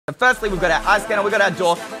firstly, we've got our eye scanner, we've got our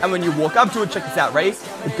door, and when you walk up to it, check this out, ready?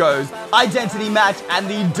 It goes identity match, and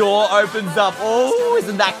the door opens up. Oh,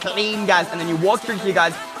 isn't that clean, guys? And then you walk through here,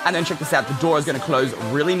 guys, and then check this out, the door is going to close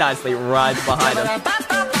really nicely right behind us.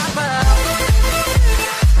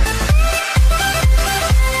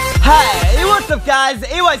 Hey, what's up guys?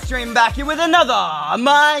 Eystreem back here with another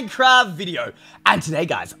Minecraft video. And today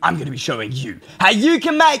guys, I'm going to be showing you how you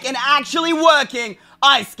can make an actually working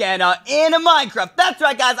eye scanner in a Minecraft. That's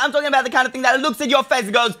right guys, I'm talking about the kind of thing that looks at your face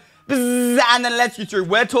and goes bzzz, and then lets you through.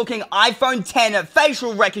 We're talking iPhone 10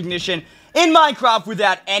 facial recognition in Minecraft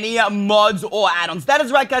without any mods or add-ons. That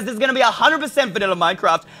is right guys, this is going to be 100% vanilla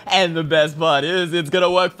Minecraft, and the best part is it's going to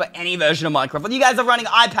work for any version of Minecraft. Whether you guys are running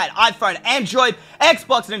iPad, iPhone, Android,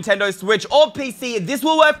 Xbox, Nintendo Switch, or PC, this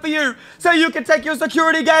will work for you, so you can take your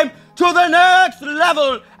security game to the next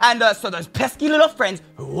level. And so those pesky little friends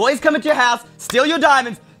who always come into your house, steal your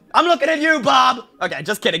diamonds, I'm looking at you, Bob! Okay,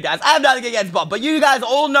 just kidding, guys. I have nothing against Bob, but you guys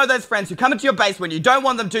all know those friends who come into your base when you don't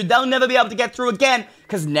want them to. They'll never be able to get through again,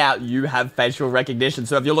 because now you have facial recognition.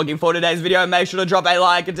 So if you're looking for today's video, make sure to drop a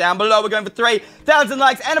like down below. We're going for 3,000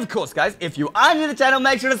 likes. And of course, guys, if you are new to the channel,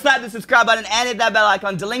 make sure to slap the subscribe button and hit that bell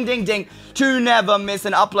icon, ding ding ding, to never miss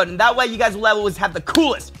an upload. And that way, you guys will always have the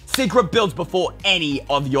coolest secret builds before any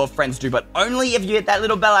of your friends do, but only if you hit that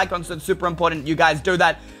little bell icon, so it's super important you guys do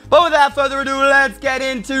that. But without further ado, let's get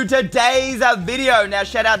into today's video. Now,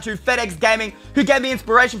 shout out to FedEx Gaming, who gave me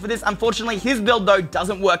inspiration for this. Unfortunately, his build, though,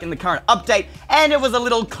 doesn't work in the current update, and it was a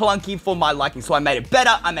little clunky for my liking. So I made it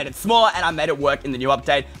better, I made it smaller, and I made it work in the new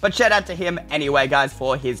update. But shout out to him anyway, guys,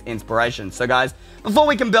 for his inspiration. So, guys, before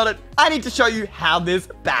we can build it, I need to show you how this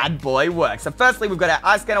bad boy works. So firstly, we've got our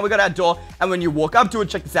eye scanner, we've got our door, and when you walk up to it,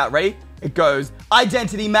 check this out, ready? It goes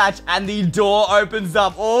identity match, and the door opens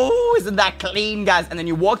up. Oh, isn't that clean, guys? And then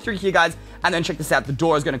you walk through here, guys, and then check this out. The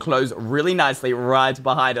door is going to close really nicely right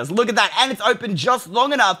behind us. Look at that, and it's open just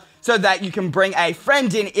long enough so that you can bring a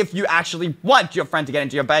friend in if you actually want your friend to get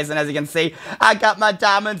into your base. And as you can see, I got my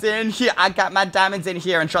diamonds in here. I got my diamonds in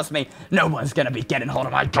here. And trust me, no one's going to be getting hold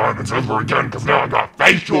of my diamonds ever again, because now I got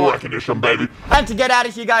facial recognition, baby. And to get out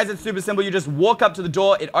of here, guys, it's super simple. You just walk up to the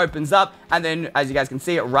door. It opens up. And then, as you guys can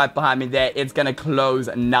see, right behind me there, it's going to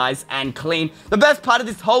close nice and clean. The best part of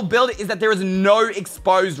this whole build is that there is no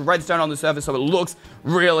exposed redstone on the surface, so it looks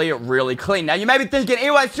really, really clean. Now, you may be thinking,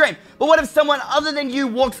 Eystreem, but what if someone other than you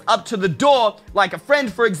walks up to the door, like a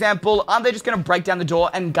friend, for example? Aren't they just going to break down the door?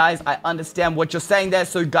 And guys, I understand what you're saying there.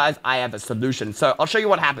 So guys, I have a solution. So I'll show you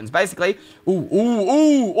what happens. Basically,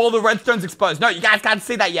 all the redstone's exposed. No, you guys can't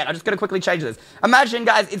see that yet. I'm just going to quickly change this. Imagine,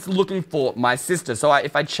 guys, it's looking for my sister. So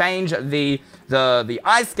if I change the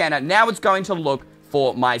eye scanner, now it's going to look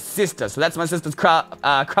for my sister. So that's my sister's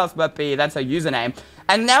Crossbar P. That's her username.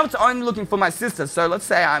 And now it's only looking for my sister. So let's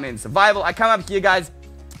say I'm in survival. I come up here, guys,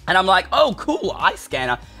 and I'm like, oh, cool, eye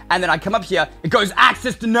scanner. And then I come up here, it goes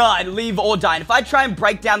access denied, leave or die. And if I try and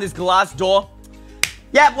break down this glass door,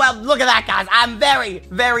 yeah, well, look at that, guys. I'm very,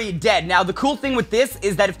 very dead. Now, the cool thing with this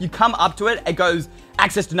is that if you come up to it, it goes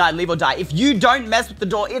access denied, leave or die. If you don't mess with the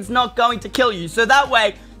door, it's not going to kill you. So that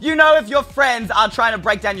way, you know if your friends are trying to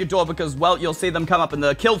break down your door, because, well, you'll see them come up in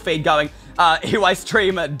the kill feed going,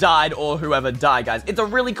 Eystreem died or whoever died, guys. It's a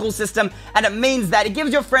really cool system, and it means that it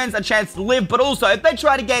gives your friends a chance to live, but also, if they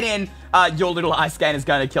try to get in, your little eye scanner is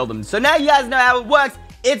going to kill them. So now you guys know how it works.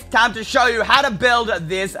 It's time to show you how to build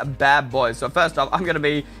this bad boy. So first off, I'm going to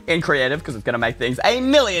be in creative because it's going to make things a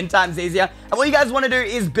million times easier. And what you guys want to do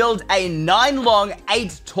is build a 9 long,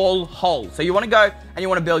 8 tall hole. So you want to go and you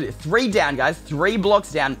want to build 3 down, guys, 3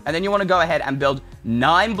 blocks down. And then you want to go ahead and build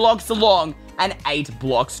 9 blocks long and 8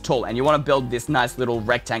 blocks tall, and you want to build this nice little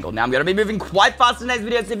rectangle. Now, I'm going to be moving quite fast in today's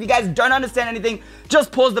video, so if you guys don't understand anything,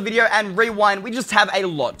 just pause the video and rewind. We just have a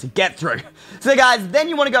lot to get through. So, guys, then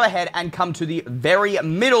you want to go ahead and come to the very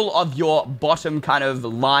middle of your bottom kind of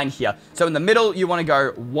line here. So, in the middle, you want to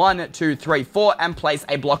go 1, 2, 3, 4, and place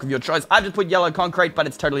a block of your choice. I've just put yellow concrete, but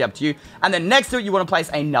it's totally up to you. And then next to it, you want to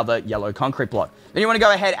place another yellow concrete block. Then you want to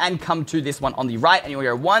go ahead and come to this one on the right, and you want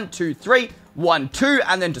to go 1, 2, 3, 1, 2,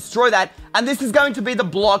 and then destroy that. And this is going to be the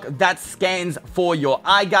block that scans for your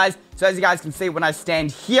eye, guys. So as you guys can see, when I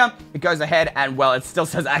stand here, it goes ahead and, well, it still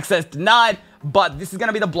says access denied. But this is going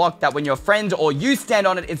to be the block that when your friend or you stand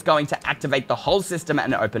on it, it's going to activate the whole system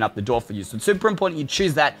and open up the door for you. So it's super important you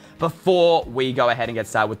choose that before we go ahead and get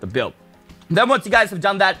started with the build. Then once you guys have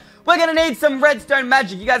done that, we're going to need some redstone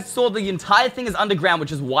magic. You guys saw the entire thing is underground,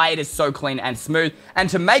 which is why it is so clean and smooth. And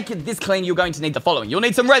to make it this clean, you're going to need the following. You'll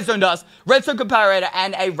need some redstone dust, redstone comparator,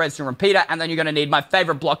 and a redstone repeater. And then you're going to need my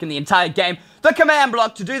favorite block in the entire game, the command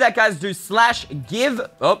block. To do that, guys, do /give.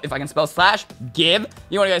 Oh, if I can spell /give.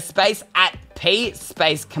 You want to go space at P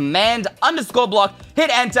space command underscore block,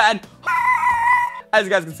 hit enter, and as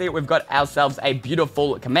you guys can see, we've got ourselves a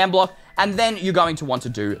beautiful command block. And then you're going to want to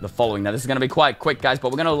do the following. Now, this is going to be quite quick, guys,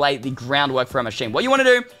 but we're going to lay the groundwork for our machine. What you want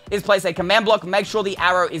to do is place a command block. Make sure the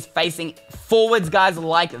arrow is facing forwards, guys,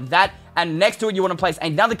 like that. And next to it, you want to place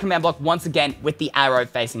another command block, once again, with the arrow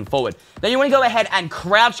facing forward. Then you want to go ahead and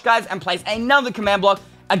crouch, guys, and place another command block.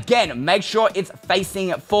 Again, make sure it's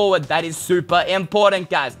facing forward. That is super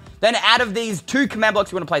important, guys. Then out of these two command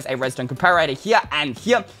blocks, you want to place a redstone comparator here and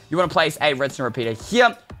here. You want to place a redstone repeater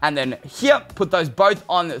here and then here. Put those both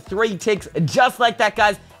on 3 ticks, just like that,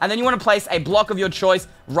 guys. And then you want to place a block of your choice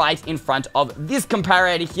right in front of this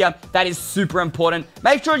comparator here. That is super important.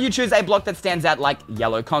 Make sure you choose a block that stands out like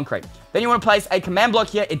yellow concrete. Then you want to place a command block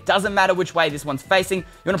here. It doesn't matter which way this one's facing. You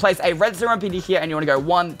want to place a redstone repeater here, and you want to go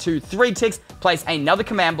 1, 2, 3 ticks. Place another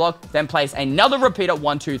command block, then place another repeater,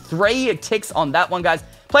 1, 2, 3 ticks on that one, guys.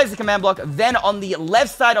 Place the command block. Then on the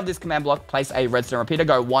left side of this command block, place a redstone repeater.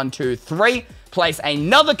 Go 1, 2, 3. Place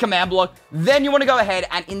another command block. Then you want to go ahead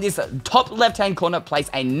and in this top left-hand corner, place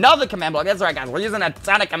another command block. That's right, guys. We're using a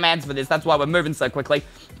ton of commands for this. That's why we're moving so quickly.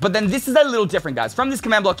 But then this is a little different, guys. From this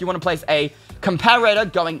command block, you want to place a comparator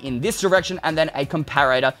going in this direction and then a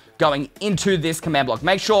comparator going into this command block.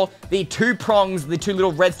 Make sure the 2 prongs, the 2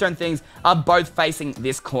 little redstone things, are both facing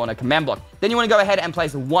this corner command block. Then you want to go ahead and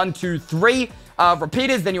place 1, 2, 3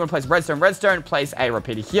 repeaters. Then you want to place redstone, place a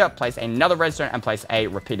repeater here, place another redstone, and place a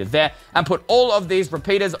repeater there. And put all of these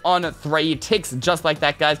repeaters on 3 ticks, just like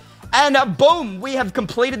that, guys. And boom, we have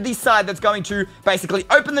completed the side that's going to basically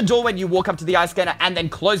open the door when you walk up to the eye scanner and then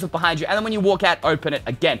close it behind you. And then when you walk out, open it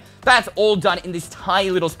again. That's all done in this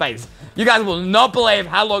tiny little space. You guys will not believe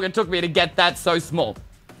how long it took me to get that so small.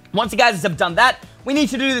 Once you guys have done that, we need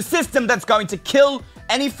to do the system that's going to kill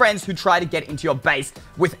any friends who try to get into your base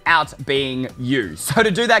without being you. So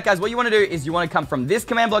to do that, guys, what you want to do is you want to come from this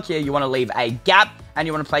command block here, you want to leave a gap, and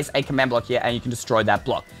you want to place a command block here, and you can destroy that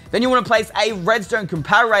block. Then you want to place a redstone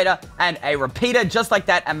comparator and a repeater, just like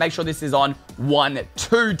that, and make sure this is on 1,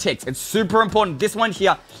 2 ticks. It's super important. This one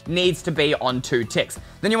here needs to be on 2 ticks.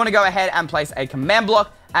 Then you want to go ahead and place a command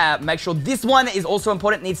block. Make sure this one is also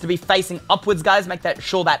important. It needs to be facing upwards, guys. Make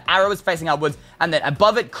sure that arrow is facing upwards. And then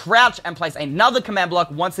above it, crouch and place another command block,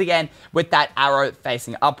 once again, with that arrow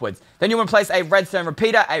facing upwards. Then you want to place a redstone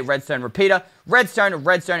repeater,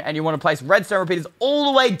 redstone, and you want to place redstone repeaters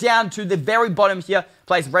all the way down to the very bottom here.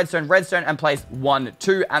 Place redstone, and place 1,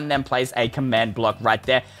 2, and then place a command block right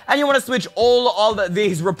there. And you want to switch all of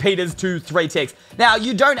these repeaters to 3 ticks. Now,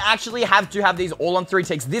 you don't actually have to have these all on 3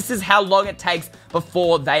 ticks. This is how long it takes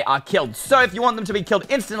before they are killed. So if you want them to be killed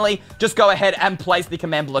instantly, just go ahead and place the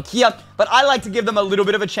command block here. But I like to give them a little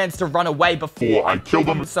bit of a chance to run away before I kill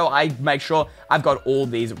them. So I make sure I've got all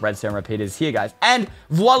these redstone repeaters here, guys. And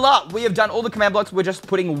voila, we have done all the command blocks. We're just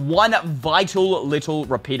putting one vital little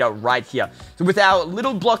repeater right here. So with our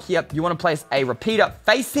little block here, you want to place a repeater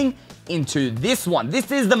facing into this one.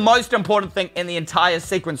 This is the most important thing in the entire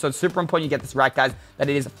sequence. So it's super important you get this right, guys, that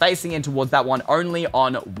it is facing in towards that one only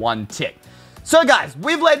on 1 tick. So guys,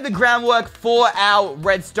 we've laid the groundwork for our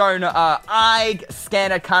redstone eye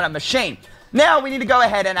scanner kind of machine. Now we need to go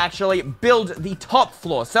ahead and actually build the top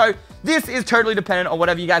floor. So this is totally dependent on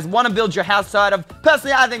whatever you guys want to build your house out of.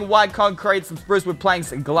 Personally, I think white concrete, some spruce wood planks,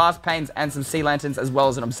 some glass panes, and some sea lanterns, as well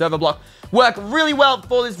as an observer block, work really well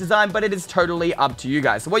for this design, but it is totally up to you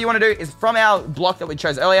guys. So what you want to do is from our block that we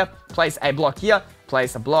chose earlier, place a block here,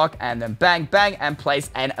 place a block, and then bang, bang, and place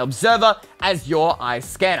an observer as your eye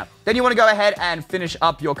scanner. Then you want to go ahead and finish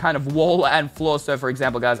up your kind of wall and floor. So for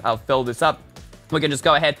example, guys, I'll fill this up. We can just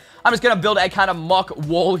go ahead. I'm just going to build a kind of mock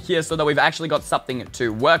wall here so that we've actually got something to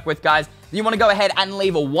work with, guys. You want to go ahead and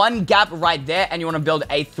leave one gap right there, and you want to build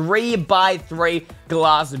a 3x3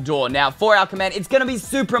 glass door. Now, for our command, it's going to be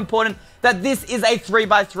super important that this is a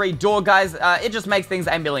 3x3 door, guys. It just makes things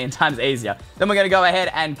a million times easier. Then we're going to go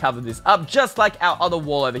ahead and cover this up just like our other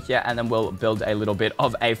wall over here, and then we'll build a little bit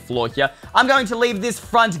of a floor here. I'm going to leave this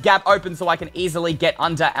front gap open so I can easily get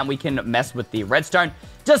under and we can mess with the redstone.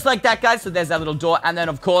 Just like that, guys. So there's that little door. And then,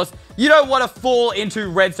 of course, you don't want to fall into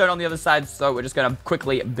redstone on the other side. So we're just going to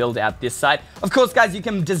quickly build out this side. Of course, guys, you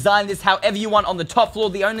can design this however you want on the top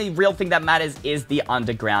floor. The only real thing that matters is the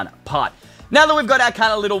underground part. Now that we've got our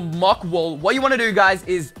kind of little mock wall, what you want to do, guys,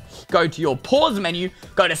 is go to your pause menu,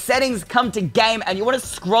 go to settings, come to game, and you want to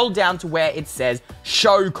scroll down to where it says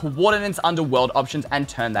show coordinates under world options and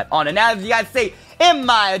turn that on. And now, as you guys see, in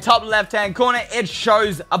my top left-hand corner, it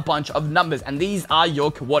shows a bunch of numbers, and these are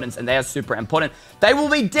your coordinates, and they are super important. They will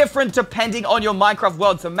be different depending on your Minecraft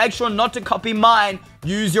world, so make sure not to copy mine.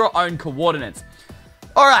 Use your own coordinates.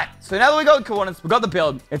 Alright, so now that we got the coordinates, we got the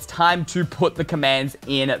build, it's time to put the commands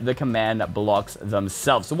in the command blocks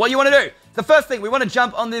themselves. So what you want to do, the first thing, we want to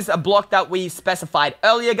jump on this block that we specified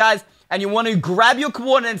earlier, guys, and you want to grab your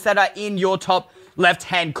coordinates that are in your top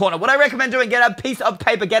left-hand corner. What I recommend doing, get a piece of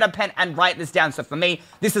paper, get a pen, and write this down. So for me,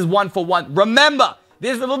 this is 1 for 1. Remember,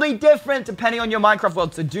 this will be different depending on your Minecraft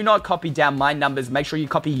world, so do not copy down my numbers. Make sure you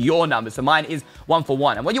copy your numbers. So mine is 1 for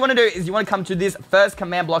 1. And what you want to do is you want to come to this first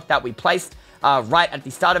command block that we placed right at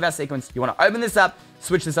the start of our sequence. You want to open this up,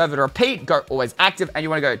 switch this over to repeat, go always active, and you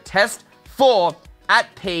want to go test for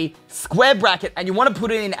at P, square bracket, and you want to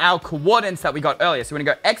put it in our coordinates that we got earlier. So you want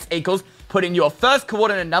to go X equals, put in your first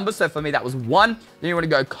coordinate number, so for me that was 1. Then you want to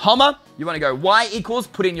go comma, you want to go Y equals,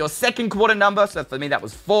 put in your second coordinate number, so for me that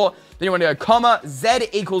was 4. Then you want to go comma, Z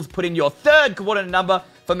equals, put in your third coordinate number,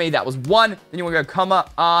 for me that was 1. Then you want to go comma,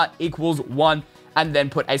 R equals 1, and then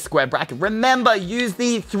put a square bracket. Remember, use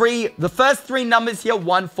the first 3 numbers here,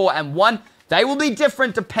 1, 4, and 1. They will be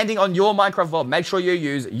different depending on your Minecraft world. Make sure you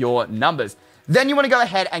use your numbers. Then you want to go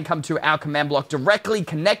ahead and come to our command block directly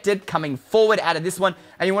connected, coming forward out of this one,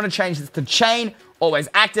 and you want to change this to chain, always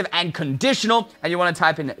active, and conditional, and you want to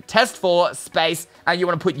type in test4 space, and you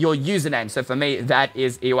want to put your username. So for me, that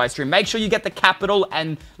is Eystreem. Make sure you get the capital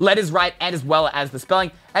and letters right, and as well as the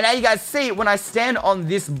spelling. And now you guys see, when I stand on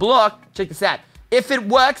this block, check this out. If it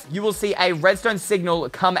works, you will see a redstone signal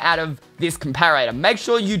come out of this comparator. Make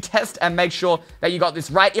sure you test and make sure that you got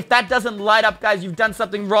this right. If that doesn't light up, guys, you've done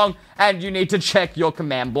something wrong and you need to check your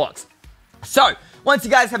command blocks. So, once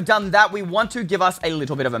you guys have done that, we want to give us a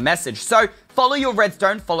little bit of a message. So, follow your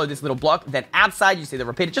redstone, follow this little block, then outside you see the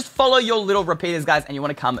repeater. Just follow your little repeaters, guys, and you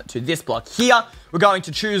want to come to this block here. We're going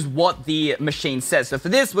to choose what the machine says. So, for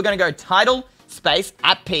this, we're going to go title, space,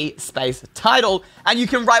 at P, space, title, and you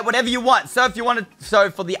can write whatever you want. So if you want to, so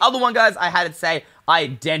for the other one, guys, I had it say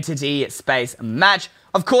identity, space, match.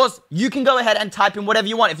 Of course, you can go ahead and type in whatever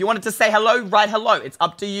you want. If you wanted to say hello, write hello. It's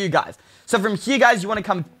up to you, guys. So from here, guys, you want to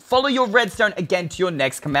come follow your redstone again to your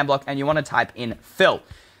next command block, and you want to type in fill.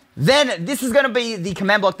 Then, this is going to be the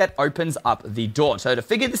command block that opens up the door. So, to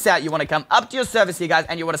figure this out, you want to come up to your surface here, guys,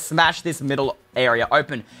 and you want to smash this middle area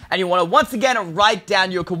open. And you want to, once again, write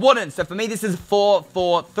down your coordinates. So, for me, this is 4,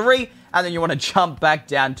 4, 3. And then you want to jump back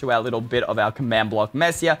down to our little bit of our command block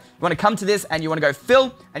mess here. You want to come to this, and you want to go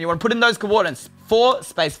fill, and you want to put in those coordinates. 4,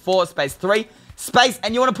 space 3, space,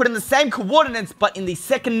 and you want to put in the same coordinates, but in the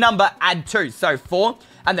second number, add 2. So, 4.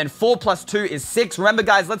 And then 4 plus 2 is 6. Remember,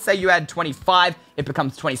 guys, let's say you add 25, it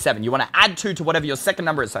becomes 27. You want to add 2 to whatever your second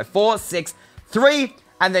number is. So 4, 6, 3,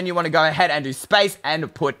 and then you want to go ahead and do space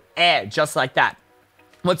and put air, just like that.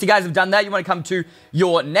 Once you guys have done that, you want to come to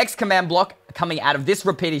your next command block coming out of this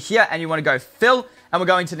repeater here, and you want to go fill, and we're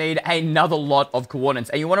going to need another lot of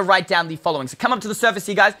coordinates. And you want to write down the following. So come up to the surface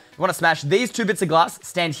here, guys. You want to smash these 2 bits of glass,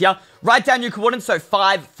 stand here, write down your coordinates, so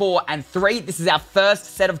 5, 4, and 3. This is our first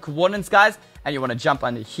set of coordinates, guys. And you want to jump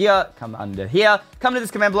under here, come under here, come to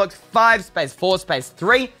this command block, 5, space 4, space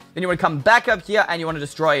 3. Then you want to come back up here, and you want to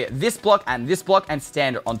destroy this block, and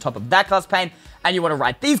stand on top of that glass pane. And you want to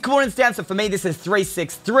write these coordinates down. So for me, this is 3,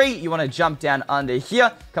 6, 3. You want to jump down under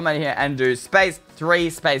here, come under here, and do space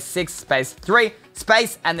 3, space 6, space 3,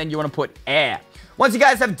 space, and then you want to put air. Once you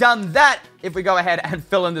guys have done that, if we go ahead and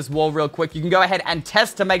fill in this wall real quick, you can go ahead and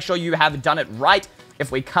test to make sure you have done it right.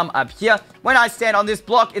 If we come up here, when I stand on this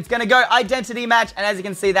block, it's going to go identity match, and as you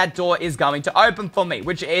can see, that door is going to open for me,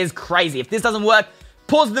 which is crazy. If this doesn't work,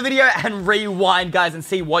 pause the video and rewind, guys, and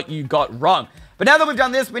see what you got wrong. But now that we've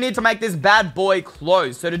done this, we need to make this bad boy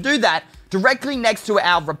close. So to do that, directly next to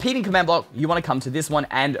our repeating command block, you want to come to this one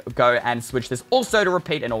and go and switch this also to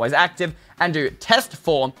repeat and always active, and do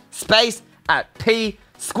test4 space at P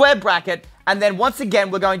square bracket. And then once again,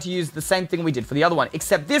 we're going to use the same thing we did for the other one,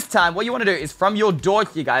 except this time, what you want to do is from your door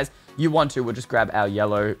here, guys, we'll just grab our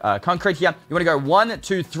yellow concrete here. You want to go 1,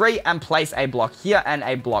 2, 3, and place a block here and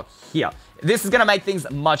a block here. This is going to make things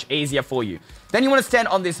much easier for you. Then you want to stand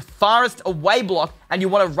on this farthest away block, and you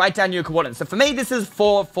want to write down your coordinates. So for me, this is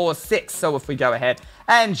 4, 4, 6. So if we go ahead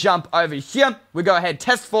and jump over here, we go ahead,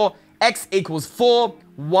 test 4, X equals 4,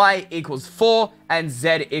 Y equals 4, and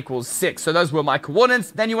Z equals 6. So those were my coordinates.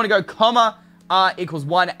 Then you want to go comma, R equals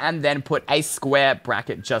 1, and then put a square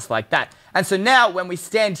bracket just like that. And so now when we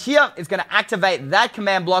stand here, it's going to activate that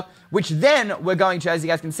command block, which then we're going to, as you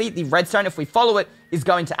guys can see, the redstone, if we follow it, is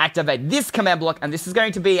going to activate this command block, and this is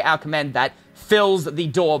going to be our command that fills the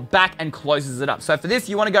door back and closes it up. So for this,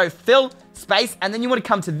 you want to go fill, space, and then you want to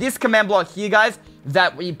come to this command block here, guys,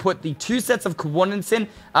 that we put the 2 sets of coordinates in.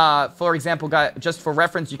 For example, guys, just for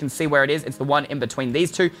reference, you can see where it is. It's the one in between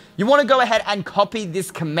these 2. You want to go ahead and copy this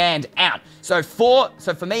command out. So for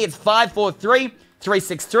me, it's 5, 4, 3.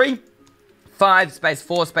 363, 5, space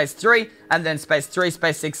 4, space 3, and then space 3,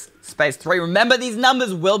 space 6, space 3. Remember, these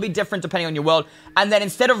numbers will be different depending on your world. And then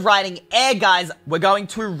instead of writing air, guys, we're going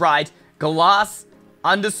to write glass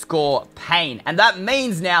underscore pane. And that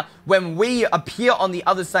means now when we appear on the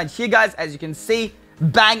other side here, guys, as you can see,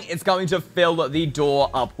 bang, it's going to fill the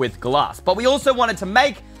door up with glass. But we also wanted to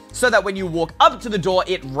make so that when you walk up to the door,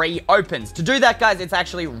 it reopens. To do that, guys, it's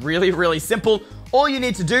actually really simple. All you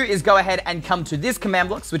need to do is go ahead and come to this command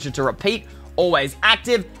block, switch it to repeat, always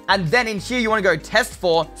active, and then in here you want to go test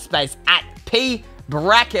for space at P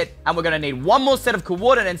bracket, and we're going to need one more set of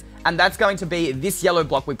coordinates, and that's going to be this yellow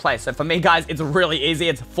block we place. So for me, guys, it's really easy.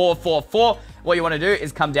 It's 4, 4, 4. What you want to do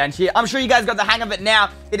is come down here. I'm sure you guys got the hang of it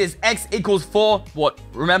now. It is x equals 4. What?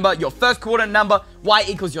 Remember, your first coordinate number. Y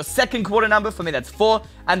equals your second coordinate number. For me, that's 4.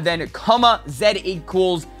 And then comma, z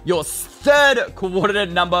equals your third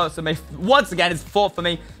coordinate number. So once again, it's 4 for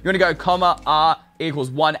me. You want to go comma, r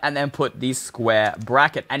equals 1, and then put the square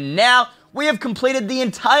bracket. And now we have completed the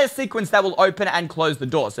entire sequence that will open and close the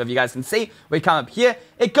door. So if you guys can see, we come up here.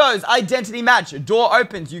 It goes identity match. Door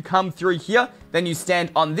opens. You come through here. Then you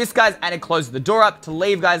stand on this, guys, and it closes the door up. To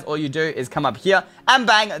leave, guys, all you do is come up here and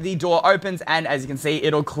bang, the door opens. And as you can see,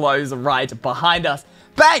 it'll close right behind us.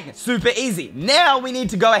 Bang! Super easy. Now we need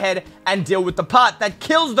to go ahead and deal with the part that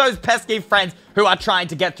kills those pesky friends who are trying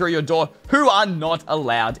to get through your door, who are not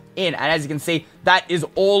allowed in. And as you can see, that is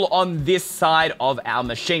all on this side of our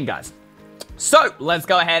machine, guys. So let's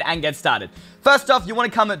go ahead and get started. First off, you want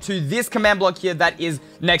to come to this command block here that is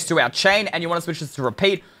next to our chain, and you want to switch this to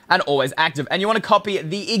repeat and always active. And you want to copy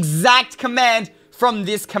the exact command from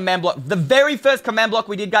this command block. The very first command block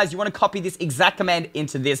we did, guys, you want to copy this exact command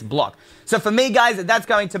into this block. So for me, guys, that's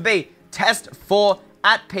going to be test for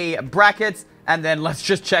at P brackets, and then let's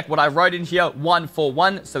just check what I wrote in here, 1 for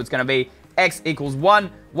 1. So it's going to be x equals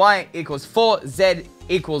 1, y equals 4, z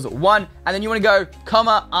equals 1, and then you want to go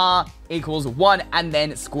comma, r equals 1, and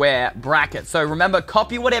then square bracket. So remember,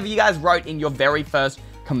 copy whatever you guys wrote in your very first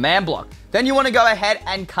command block. Then you want to go ahead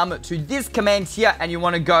and come to this command here, and you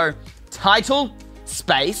want to go title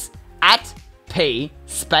space at P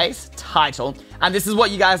space title, and this is what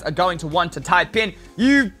you guys are going to want to type in.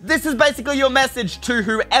 This is basically your message to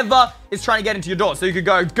whoever is trying to get into your door. So you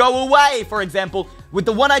could go away, for example. With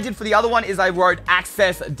the one I did for the other one is I wrote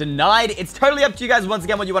access denied. It's totally up to you guys once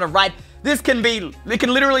again what you want to write. It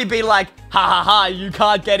can literally be like, ha ha ha, you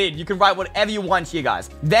can't get in. You can write whatever you want here, guys.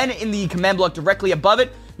 Then in the command block directly above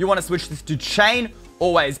it, you want to switch this to chain,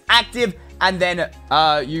 always active, and then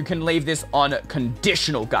you can leave this on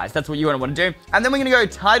conditional, guys. That's what you want to do. And then we're going to go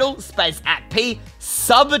title space at P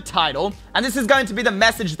subtitle, and this is going to be the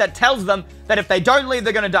message that tells them that if they don't leave,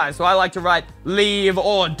 they're going to die. So I like to write leave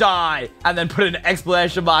or die, and then put an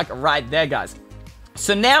exclamation mark right there, guys.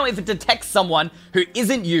 So now if it detects someone who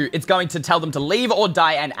isn't you, it's going to tell them to leave or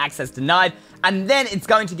die and access denied. And then it's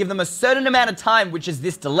going to give them a certain amount of time, which is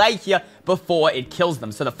this delay here, before it kills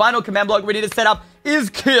them. So the final command block we need to set up is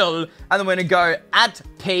kill. And then we're going to go at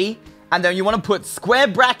P, and then you want to put square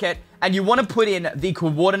bracket, and you want to put in the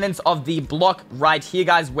coordinates of the block right here,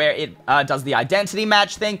 guys, where it does the identity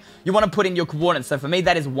match thing. You want to put in your coordinates. So for me,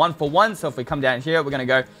 that is 1 for 1. So if we come down here, we're going to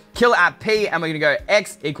go kill at P, and we're going to go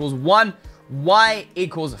x equals 1. Y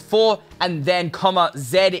equals 4, and then comma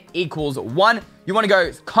Z equals 1. You want to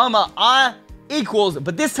go comma R equals,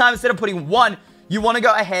 but this time instead of putting 1, you want to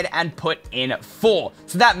go ahead and put in 4.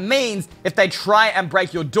 So that means if they try and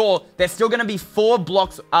break your door, they're still going to be 4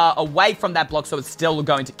 blocks away from that block, so it's still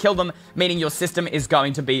going to kill them, meaning your system is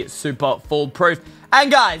going to be super foolproof.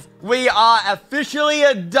 And guys, we are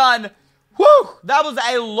officially done. Whew, that was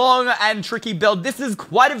a long and tricky build. This is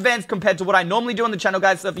quite advanced compared to what I normally do on the channel,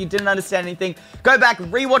 guys. So if you didn't understand anything, go back,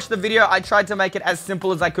 rewatch the video. I tried to make it as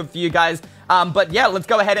simple as I could for you guys. But yeah, let's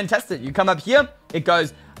go ahead and test it. You come up here, it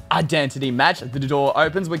goes identity match. The door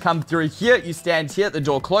opens. We come through here. You stand here. The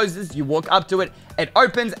door closes. You walk up to it. It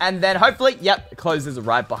opens. And then hopefully, yep, it closes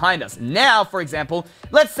right behind us. Now, for example,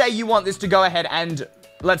 let's say you want this to go ahead and...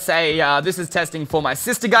 Let's say this is testing for my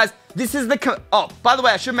sister, guys. This is the... Oh, by the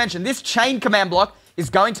way, I should mention, this chain command block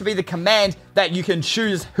is going to be the command that you can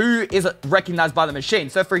choose who is recognized by the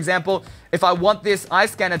machine. So, for example, if I want this eye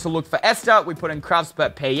scanner to look for Esther, we put in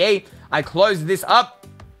craftsperp PE. I close this up.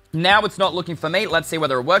 Now it's not looking for me. Let's see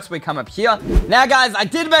whether it works. We come up here. Now, guys, I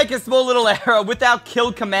did make a small little error with our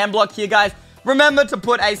kill command block here, guys. Remember to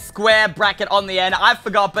put a square bracket on the end. I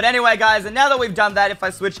forgot. But anyway, guys, and now that we've done that, if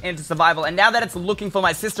I switch into survival, and now that it's looking for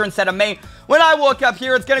my sister instead of me, when I walk up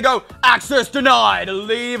here, it's going to go, access denied,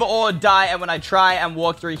 leave or die. And when I try and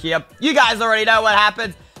walk through here, you guys already know what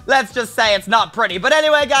happens. Let's just say it's not pretty. But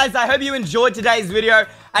anyway, guys, I hope you enjoyed today's video.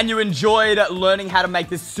 and you enjoyed learning how to make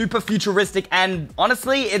this super futuristic, and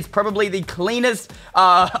honestly, it's probably the cleanest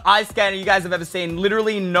eye scanner you guys have ever seen.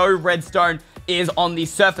 Literally no redstone is on the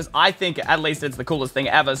surface. I think at least it's the coolest thing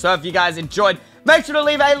ever. So if you guys enjoyed, make sure to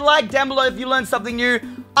leave a like down below if you learned something new.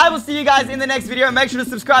 I will see you guys in the next video. Make sure to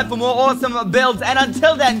subscribe for more awesome builds. And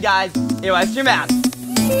until then, guys, Eystreem out.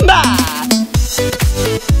 Bye!